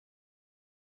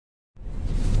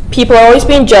People are always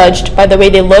being judged by the way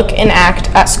they look and act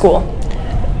at school.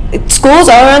 Schools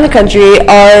all around the country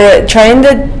are trying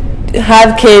to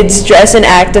have kids dress and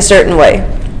act a certain way.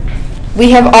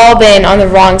 We have all been on the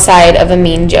wrong side of a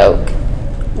mean joke.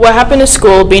 What happened to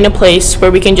school being a place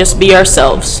where we can just be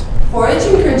ourselves? 4-H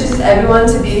encourages everyone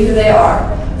to be who they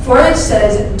are. 4-H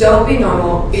says, don't be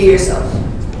normal, be yourself.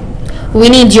 We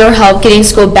need your help getting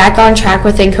school back on track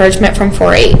with encouragement from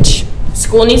 4-H.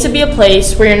 School needs to be a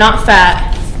place where you're not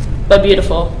fat, but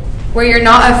beautiful. Where you're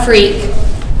not a freak,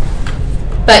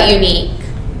 but unique.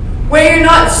 Where you're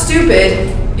not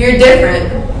stupid, you're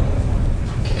different.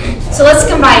 So let's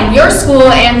combine your school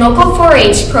and local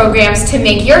 4-H programs to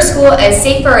make your school a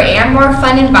safer and more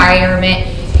fun environment.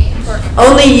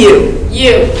 Only you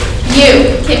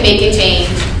can make a change.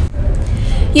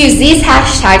 Use these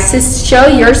hashtags to show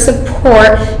your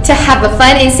support to have a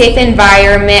fun and safe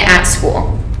environment at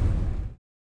school.